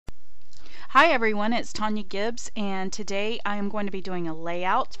Hi everyone, it's Tonya Gibbs, and today I am going to be doing a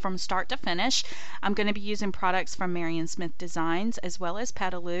layout from start to finish. I'm going to be using products from Marion Smith Designs as well as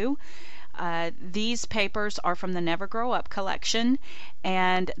Petaloo. These papers are from the Never Grow Up collection,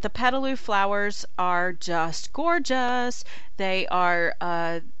 and the Petaloo flowers are just gorgeous. They are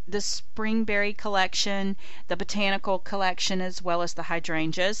the Springberry collection, the Botanical collection, as well as the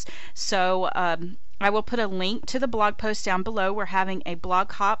hydrangeas. So I will put a link to the blog post down below. We're having a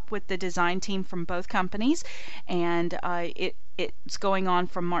blog hop with the design team from both companies, and it's going on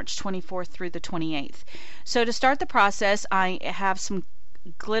from March 24th through the 28th. So to start the process, I have some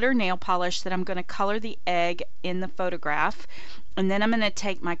glitter nail polish that I'm going to color the egg in the photograph, and then I'm going to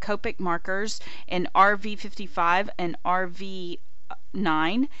take my Copic markers in RV55 and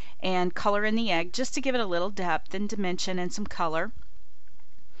RV9 and color in the egg just to give it a little depth and dimension and some color.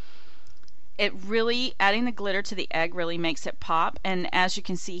 Adding the glitter to the egg really makes it pop, and as you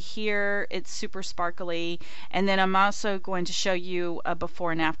can see here, it's super sparkly. And then I'm also going to show you a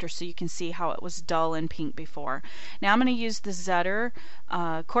before and after so you can see how it was dull and pink before. Now I'm going to use the Zutter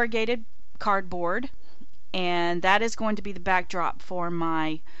corrugated cardboard, and that is going to be the backdrop for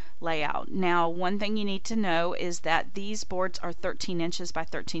my layout. Now, one thing you need to know is that these boards are 13 inches by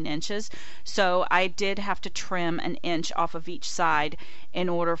 13 inches, so I did have to trim an inch off of each side in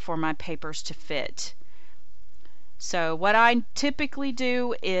order for my papers to fit. So what I typically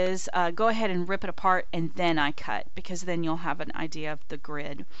do is go ahead and rip it apart and then I cut, because then you'll have an idea of the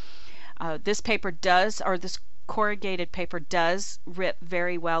grid. This corrugated paper does rip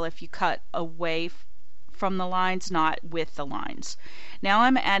very well if you cut away from the lines, not with the lines. Now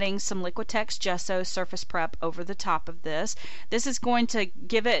I'm adding some Liquitex Gesso Surface Prep over the top of this. This is going to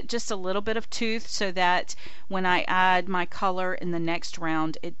give it just a little bit of tooth so that when I add my color in the next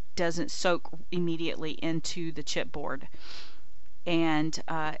round, it doesn't soak immediately into the chipboard. And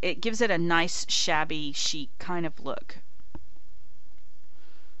it gives it a nice shabby chic kind of look.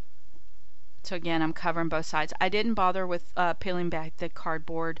 So again, I'm covering both sides. I didn't bother with peeling back the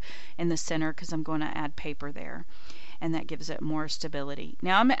cardboard in the center because I'm going to add paper there, and that gives it more stability.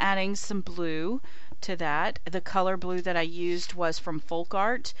 Now I'm adding some blue to that. The color blue that I used was from Folk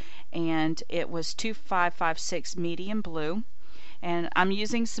Art, and it was 2556 medium blue. And I'm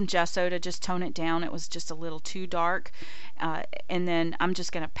using some gesso to just tone it down. It was just a little too dark. And then I'm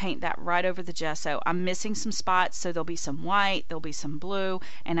just going to paint that right over the gesso. I'm missing some spots, so there'll be some white, there'll be some blue,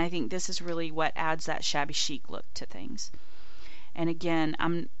 and I think this is really what adds that shabby chic look to things. And again,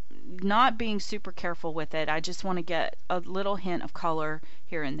 I'm not being super careful with it. I just want to get a little hint of color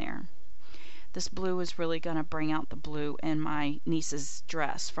here and there. This blue is really going to bring out the blue in my niece's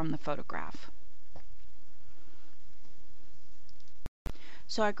dress from the photograph.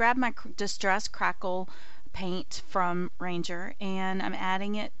 So I grabbed my Distress Crackle paint from Ranger, and I'm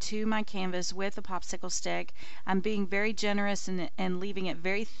adding it to my canvas with a popsicle stick. I'm being very generous and leaving it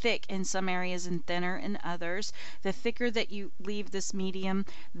very thick in some areas and thinner in others. The thicker that you leave this medium,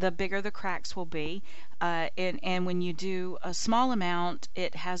 the bigger the cracks will be. And when you do a small amount,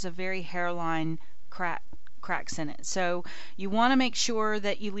 it has a very hairline cracks in it. So you want to make sure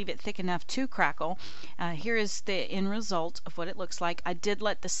that you leave it thick enough to crackle. Here is the end result of what it looks like. I did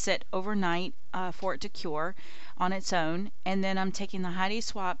let this sit overnight for it to cure on its own, and then I'm taking the Heidi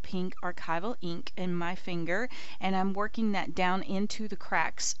Swapp pink archival ink in my finger, and I'm working that down into the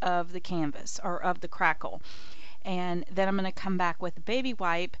cracks of the canvas, or of the crackle. And then I'm going to come back with a baby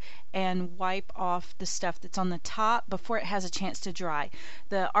wipe and wipe off the stuff that's on the top before it has a chance to dry.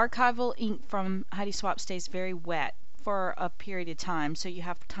 The archival ink from Heidi Swapp stays very wet for a period of time, so you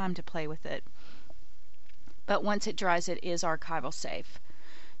have time to play with it. But once it dries, it is archival safe.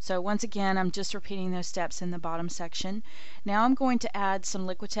 So once again, I'm just repeating those steps in the bottom section. Now I'm going to add some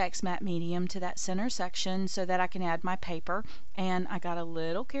Liquitex matte medium to that center section so that I can add my paper. And I got a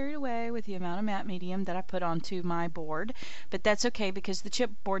little carried away with the amount of matte medium that I put onto my board, but that's okay because the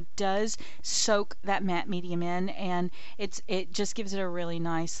chipboard does soak that matte medium in, and it just gives it a really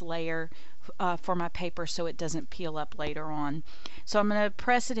nice layer for my paper so it doesn't peel up later on. So I'm going to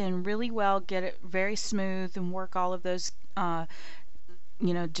press it in really well, get it very smooth, and work all of those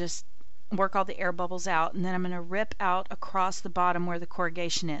just work all the air bubbles out, and then I'm going to rip out across the bottom where the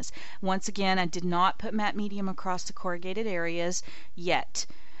corrugation is. Once again, I did not put matte medium across the corrugated areas yet.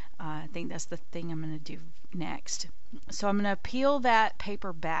 I think that's the thing I'm going to do next. So I'm going to peel that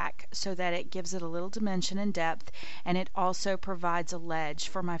paper back so that it gives it a little dimension and depth, and it also provides a ledge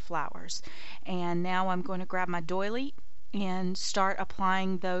for my flowers. And now I'm going to grab my doily and start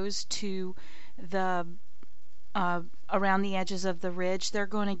applying those to the around the edges of the ridge. They're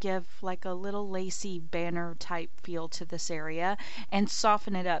going to give like a little lacy banner type feel to this area and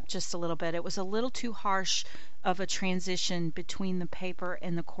soften it up just a little bit. It was a little too harsh of a transition between the paper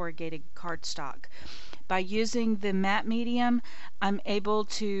and the corrugated cardstock. By using the matte medium, I'm able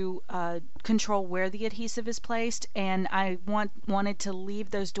to control where the adhesive is placed, and I wanted to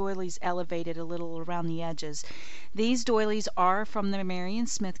leave those doilies elevated a little around the edges. These doilies are from the Marion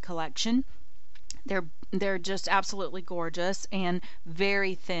Smith collection. They're just absolutely gorgeous and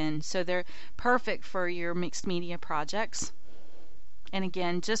very thin, so they're perfect for your mixed media projects. And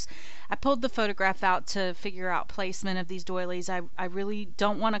again, I pulled the photograph out to figure out placement of these doilies. I really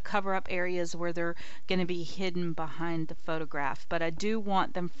don't want to cover up areas where they're going to be hidden behind the photograph, but I do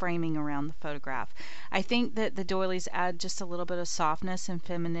want them framing around the photograph. I think that the doilies add just a little bit of softness and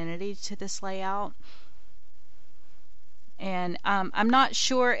femininity to this layout. And I'm not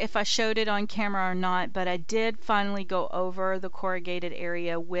sure if I showed it on camera or not, but I did finally go over the corrugated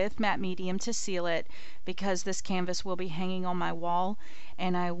area with matte medium to seal it, because this canvas will be hanging on my wall,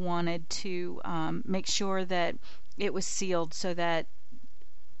 and I wanted to make sure that it was sealed so that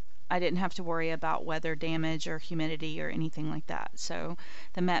I didn't have to worry about weather damage or humidity or anything like that. So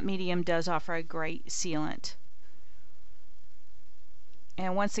the matte medium does offer a great sealant.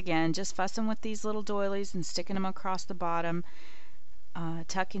 And once again, just fussing with these little doilies and sticking them across the bottom,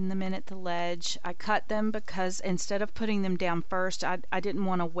 tucking them in at the ledge. I cut them because instead of putting them down first, I didn't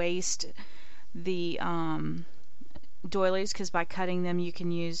want to waste the doilies, because by cutting them you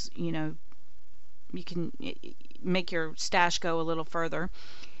can use, you can make your stash go a little further.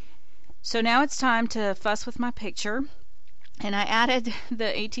 So now it's time to fuss with my picture. And I added the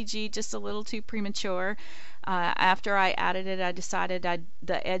ATG just a little too premature. After I added it, I decided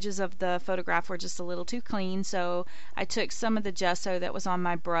the edges of the photograph were just a little too clean, so I took some of the gesso that was on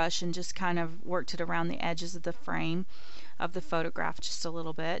my brush and just kind of worked it around the edges of the frame of the photograph just a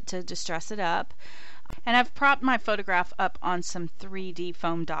little bit to distress it up. And I've propped my photograph up on some 3D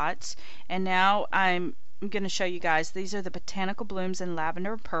foam dots, and now I'm going to show you guys. These are the botanical blooms in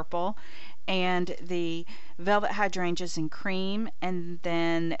lavender and purple, and the velvet hydrangeas in cream, and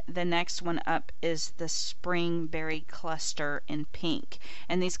then the next one up is the spring berry cluster in pink.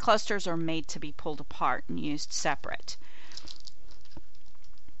 And these clusters are made to be pulled apart and used separate.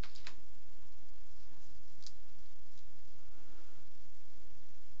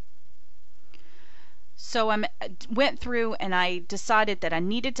 So I went through and I decided that I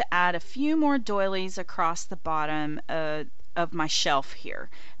needed to add a few more doilies across the bottom of my shelf here,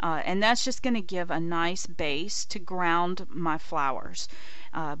 and that's just going to give a nice base to ground my flowers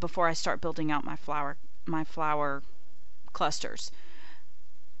before I start building out my flower clusters.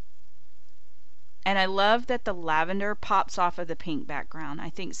 And I love that the lavender pops off of the pink background. I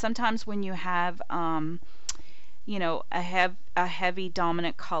think sometimes when you have a heavy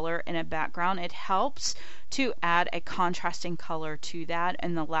dominant color in a background, it helps to add a contrasting color to that,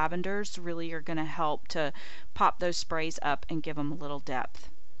 and the lavenders really are going to help to pop those sprays up and give them a little depth.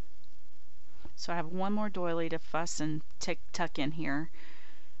 So I have one more doily to fuss and tuck in here.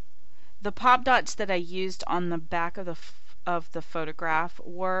 The pop dots that I used on the back of the photograph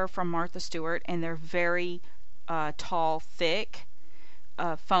were from Martha Stewart, and they're very tall, thick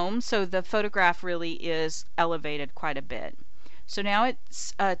foam, so the photograph really is elevated quite a bit. So now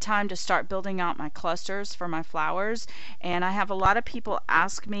it's time to start building out my clusters for my flowers, and I have a lot of people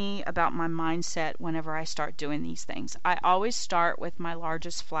ask me about my mindset whenever I start doing these things. I always start with my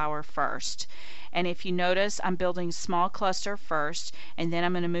largest flower first, and if you notice, I'm building small cluster first, and then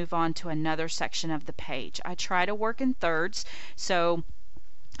I'm going to move on to another section of the page. I try to work in thirds, so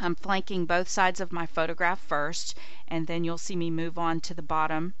I'm flanking both sides of my photograph first, and then you'll see me move on to the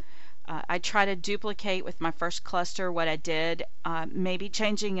bottom. I try to duplicate with my first cluster what I did, maybe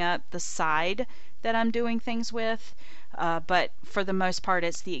changing up the side that I'm doing things with, but for the most part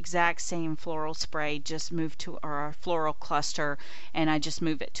it's the exact same floral spray, just moved to our floral cluster, and I just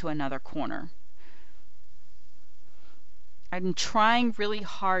move it to another corner. I'm trying really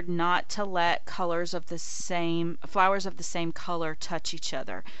hard not to let flowers of the same color touch each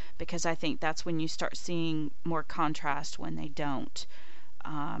other, because I think that's when you start seeing more contrast when they don't.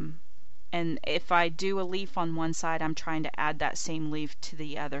 And if I do a leaf on one side, I'm trying to add that same leaf to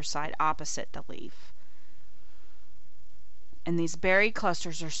the other side opposite the leaf. And these berry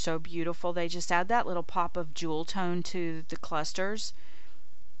clusters are so beautiful. They just add that little pop of jewel tone to the clusters.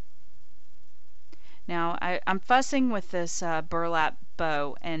 Now I'm fussing with this burlap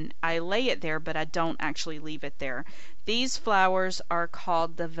bow, and I lay it there, but I don't actually leave it there. These flowers are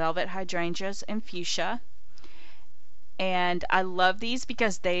called the velvet hydrangeas and fuchsia, And I love these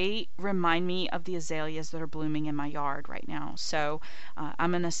because they remind me of the azaleas that are blooming in my yard right now. So I'm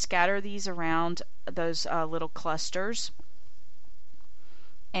going to scatter these around those little clusters,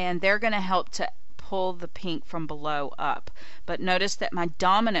 and they're going to help to pull the pink from below up. But notice that my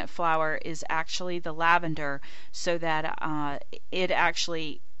dominant flower is actually the lavender, so that it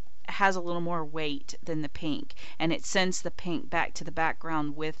actually has a little more weight than the pink, and it sends the pink back to the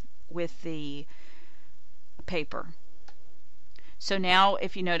background with the paper. So now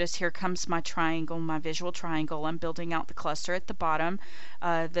if you notice, here comes my triangle, my visual triangle. I'm building out the cluster at the bottom.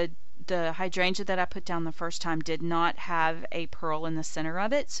 The hydrangea that I put down the first time did not have a pearl in the center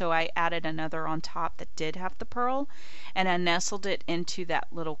of it, so I added another on top that did have the pearl, and I nestled it into that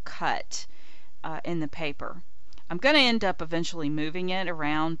little cut in the paper. I'm going to end up eventually moving it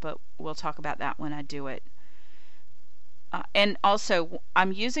around, but we'll talk about that when I do it. And also,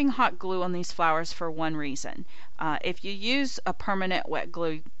 I'm using hot glue on these flowers for one reason. If you use a permanent wet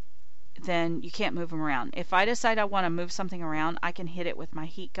glue, then you can't move them around. If I decide I want to move something around, I can hit it with my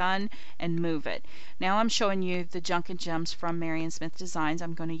heat gun and move it. Now I'm showing you the Junk and Gems from Marion Smith Designs.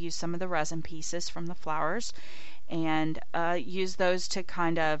 I'm going to use some of the resin pieces from the flowers and use those to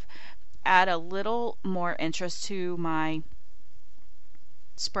kind of add a little more interest to my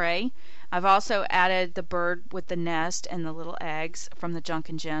spray. I've also added the bird with the nest and the little eggs from the Junk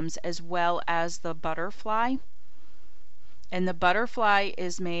and Gems, as well as the butterfly. And the butterfly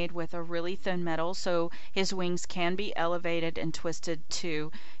is made with a really thin metal, so his wings can be elevated and twisted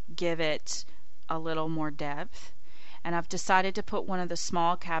to give it a little more depth. And I've decided to put one of the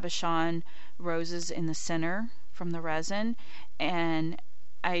small cabochon roses in the center from the resin, and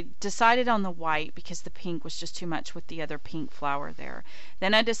I decided on the white because the pink was just too much with the other pink flower there.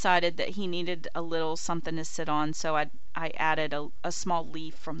 Then I decided that he needed a little something to sit on, so I added a small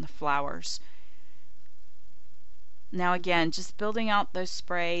leaf from the flowers. Now again, just building out those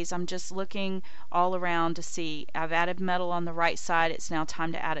sprays, I'm just looking all around to see. I've added metal on the right side. It's now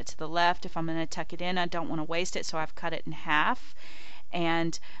time to add it to the left. If I'm going to tuck it in, I don't want to waste it, so I've cut it in half.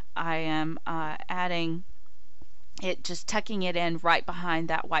 And I am adding it, just tucking it in right behind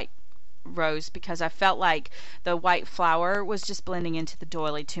that white rose, because I felt like the white flower was just blending into the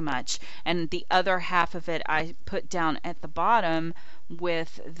doily too much, and the other half of it I put down at the bottom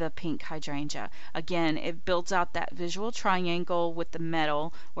with the pink hydrangea. Again, it builds out that visual triangle with the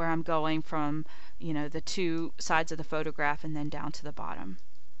metal where I'm going from, you know, the two sides of the photograph and then down to the bottom.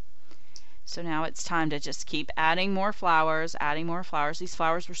 So now it's time to just keep adding more flowers, adding more flowers. These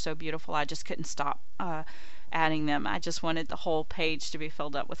flowers were so beautiful, I just couldn't stop adding them. I just wanted the whole page to be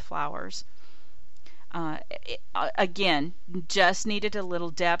filled up with flowers. Again, just needed a little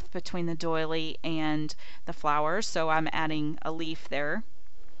depth between the doily and the flowers, so I'm adding a leaf there.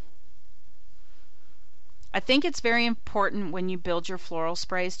 I think it's very important when you build your floral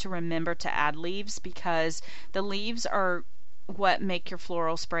sprays to remember to add leaves, because the leaves are what make your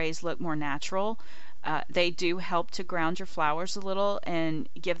floral sprays look more natural. They do help to ground your flowers a little and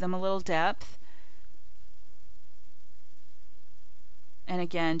give them a little depth. And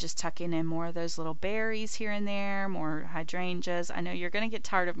again, just tucking in more of those little berries here and there, more hydrangeas. I know you're going to get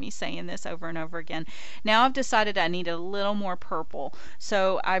tired of me saying this over and over again. Now I've decided I need a little more purple.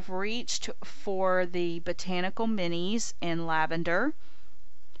 So I've reached for the Botanical Minis in lavender.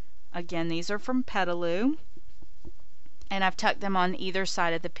 Again, these are from Petaloo. And I've tucked them on either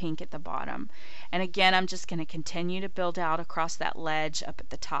side of the pink at the bottom. And again, I'm just going to continue to build out across that ledge up at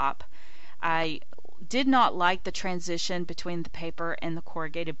the top. I did not like the transition between the paper and the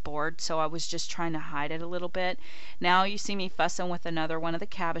corrugated board, so I was just trying to hide it a little bit. Now you see me fussing with another one of the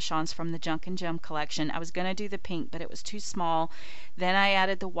cabochons from the Junk and Gem collection. I was going to do the pink, but it was too small. Then I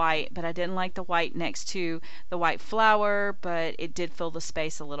added the white, but I didn't like the white next to the white flower, but it did fill the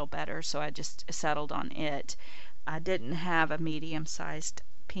space a little better, so I just settled on it. I didn't have a medium-sized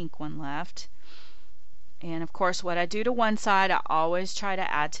pink one left. And of course, what I do to one side, I always try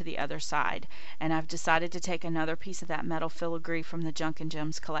to add to the other side. And I've decided to take another piece of that metal filigree from the Junk and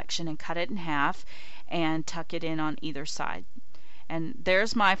Gems collection and cut it in half and tuck it in on either side. And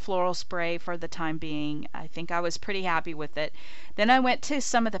there's my floral spray for the time being. I think I was pretty happy with it. Then I went to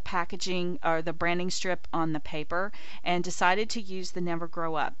some of the packaging or the branding strip on the paper and decided to use the Never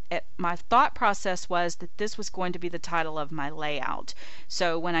Grow Up. My thought process was that this was going to be the title of my layout.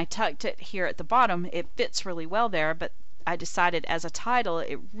 So when I tucked it here at the bottom, it fits really well there, but I decided as a title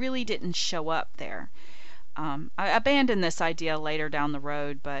it really didn't show up there. I abandoned this idea later down the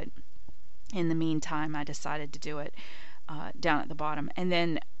road, but in the meantime I decided to do it down at the bottom. And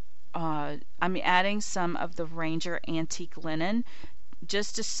then I'm adding some of the Ranger Antique Linen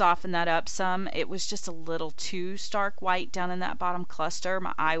just to soften that up some. It was just a little too stark white down in that bottom cluster.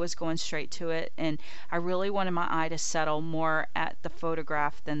 My eye was going straight to it, and I really wanted my eye to settle more at the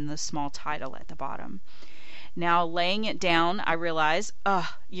photograph than the small title at the bottom. Now laying it down, I realized,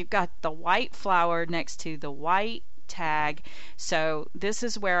 you've got the white flower next to the white tag. So this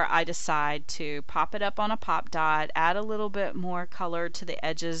is where I decide to pop it up on a pop dot, add a little bit more color to the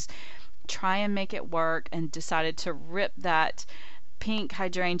edges, try and make it work, and decided to rip that pink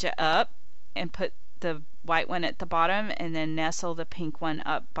hydrangea up and put the white one at the bottom, and then nestle the pink one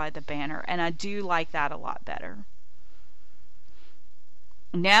up by the banner. And I do like that a lot better.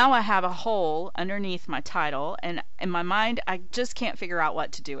 Now I have a hole underneath my title, and in my mind I just can't figure out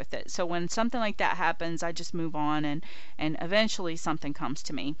what to do with it. So when something like that happens, I just move on, and eventually something comes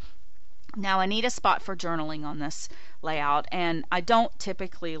to me. Now I need a spot for journaling on this layout, and I don't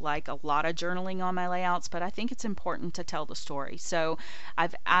typically like a lot of journaling on my layouts, but I think it's important to tell the story. So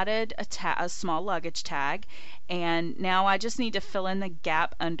I've added a small luggage tag, and now I just need to fill in the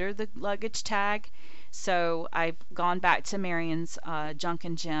gap under the luggage tag. So I've gone back to Marion's Junk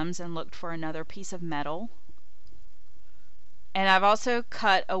and Gems and looked for another piece of metal. And I've also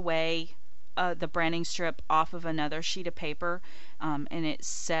cut away the branding strip off of another sheet of paper, and it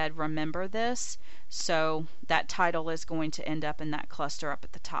said remember this, so that title is going to end up in that cluster up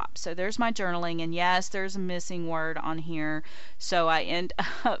at the top. So there's my journaling, and yes, there's a missing word on here, so I end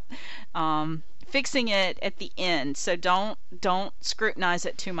up fixing it at the end, so don't scrutinize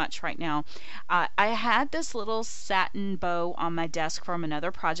it too much right now. I had this little satin bow on my desk from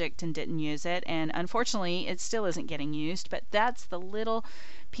another project and didn't use it, and unfortunately it still isn't getting used, but that's the little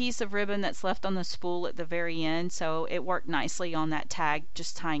piece of ribbon that's left on the spool at the very end, so it worked nicely on that tag,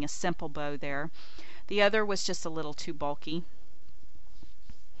 just tying a simple bow there. The other was just a little too bulky.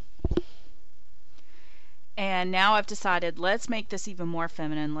 And now I've decided, let's make this even more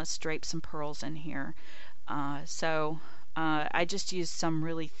feminine. Let's drape some pearls in here. I just used some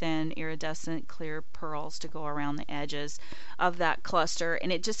really thin iridescent clear pearls to go around the edges of that cluster,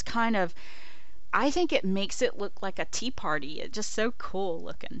 and it just kind of, I think it makes it look like a tea party. It's just so cool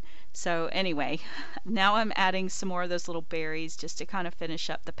looking. So anyway, now I'm adding some more of those little berries just to kind of finish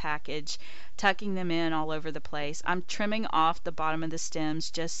up the package, tucking them in all over the place. I'm trimming off the bottom of the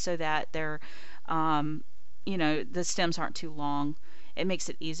stems just so that they're, the stems aren't too long. It makes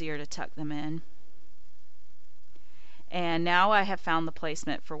it easier to tuck them in. And now I have found the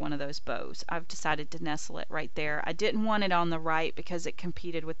placement for one of those bows. I've decided to nestle it right there. I didn't want it on the right because it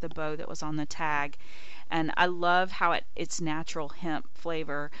competed with the bow that was on the tag. And I love how it's natural hemp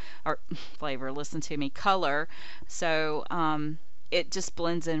color. So it just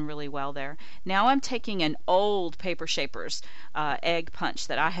blends in really well there. Now I'm taking an old Paper Shapers egg punch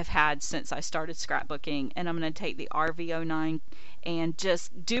that I have had since I started scrapbooking, and I'm going to take the RV09 and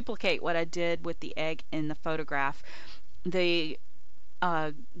just duplicate what I did with the egg in the photograph. The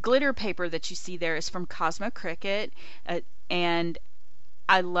glitter paper that you see there is from Cosmo Cricket, and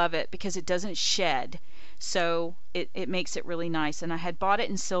I love it because it doesn't shed, so it makes it really nice. And I had bought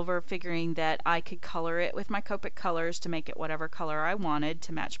it in silver, figuring that I could color it with my Copic colors to make it whatever color I wanted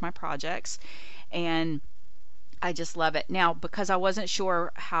to match my projects, and I just love it. Now, because I wasn't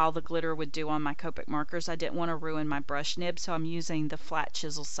sure how the glitter would do on my Copic markers, I didn't want to ruin my brush nib, so I'm using the flat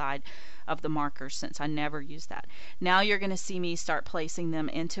chisel side of the markers since I never use that. Now you're going to see me start placing them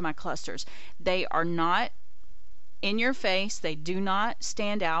into my clusters. They are not in your face. They do not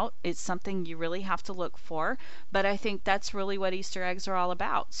stand out. It's something you really have to look for, but I think that's really what Easter eggs are all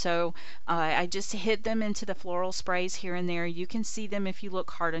about. So I just hid them into the floral sprays here and there. You can see them if you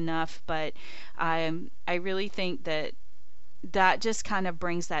look hard enough, but I really think that just kind of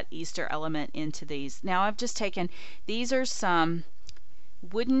brings that Easter element into these. Now I've just taken, these are some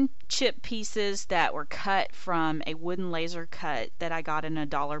wooden chip pieces that were cut from a wooden laser cut that I got in a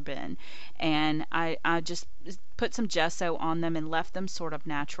dollar bin, and I just put some gesso on them and left them sort of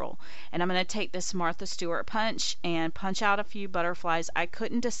natural. And I'm going to take this Martha Stewart punch and punch out a few butterflies. I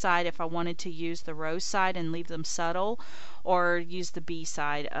couldn't decide if I wanted to use the rose side and leave them subtle or use the bee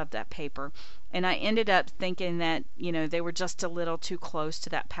side of that paper, and I ended up thinking that they were just a little too close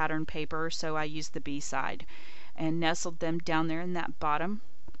to that pattern paper, so I used the bee side and nestled them down there in that bottom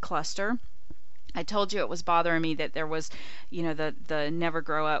cluster. I told you it was bothering me that there was, the Never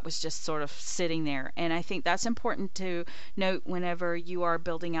Grow Up was just sort of sitting there. And I think that's important to note whenever you are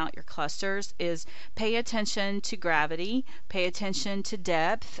building out your clusters, is pay attention to gravity, pay attention to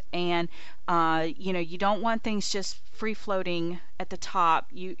depth, and you don't want things just free floating at the top.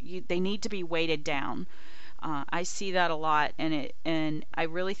 They need to be weighted down. I see that a lot, and I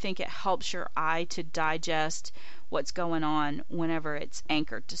really think it helps your eye to digest what's going on whenever it's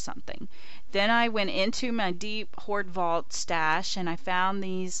anchored to something. Then I went into my deep hoard vault stash and I found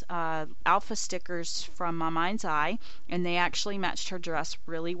these alpha stickers from My Mind's Eye, and they actually matched her dress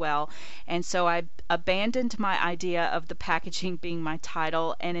really well. And so I abandoned my idea of the packaging being my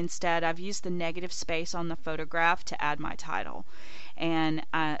title, and instead I've used the negative space on the photograph to add my title. And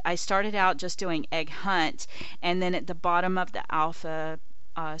I started out just doing Egg Hunt, and then at the bottom of the alpha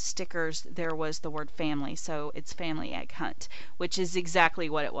stickers there was the word family, so it's Family Egg Hunt, which is exactly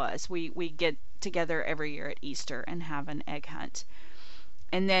what it was. We get together every year at Easter and have an egg hunt.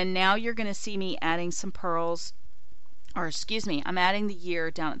 And then now you're going to see me adding some pearls, or excuse me, I'm adding the year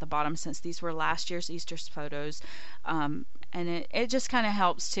down at the bottom since these were last year's Easter photos, and it just kind of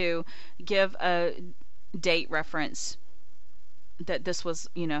helps to give a date reference that this was,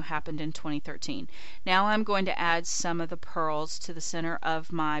 happened in 2013. Now I'm going to add some of the pearls to the center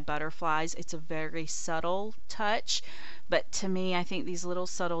of my butterflies. It's a very subtle touch, but to me, I think these little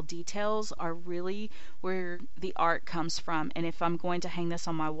subtle details are really where the art comes from. And if I'm going to hang this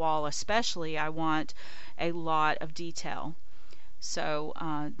on my wall especially, I want a lot of detail. So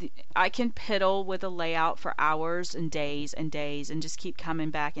I can piddle with a layout for hours and days and just keep coming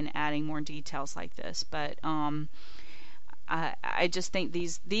back and adding more details like this. But I just think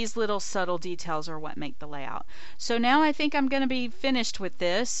these little subtle details are what make the layout. So now I think I'm going to be finished with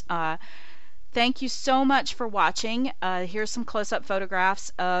this. Thank you so much for watching. Here's some close-up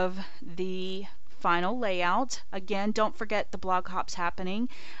photographs of the final layout. Again, don't forget the blog hop's happening.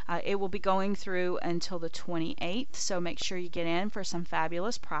 It will be going through until the 28th, so make sure you get in for some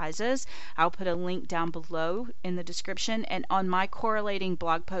fabulous prizes. I'll put a link down below in the description, and on my correlating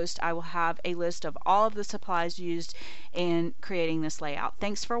blog post I will have a list of all of the supplies used in creating this layout.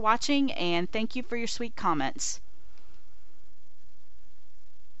 Thanks for watching, and thank you for your sweet comments.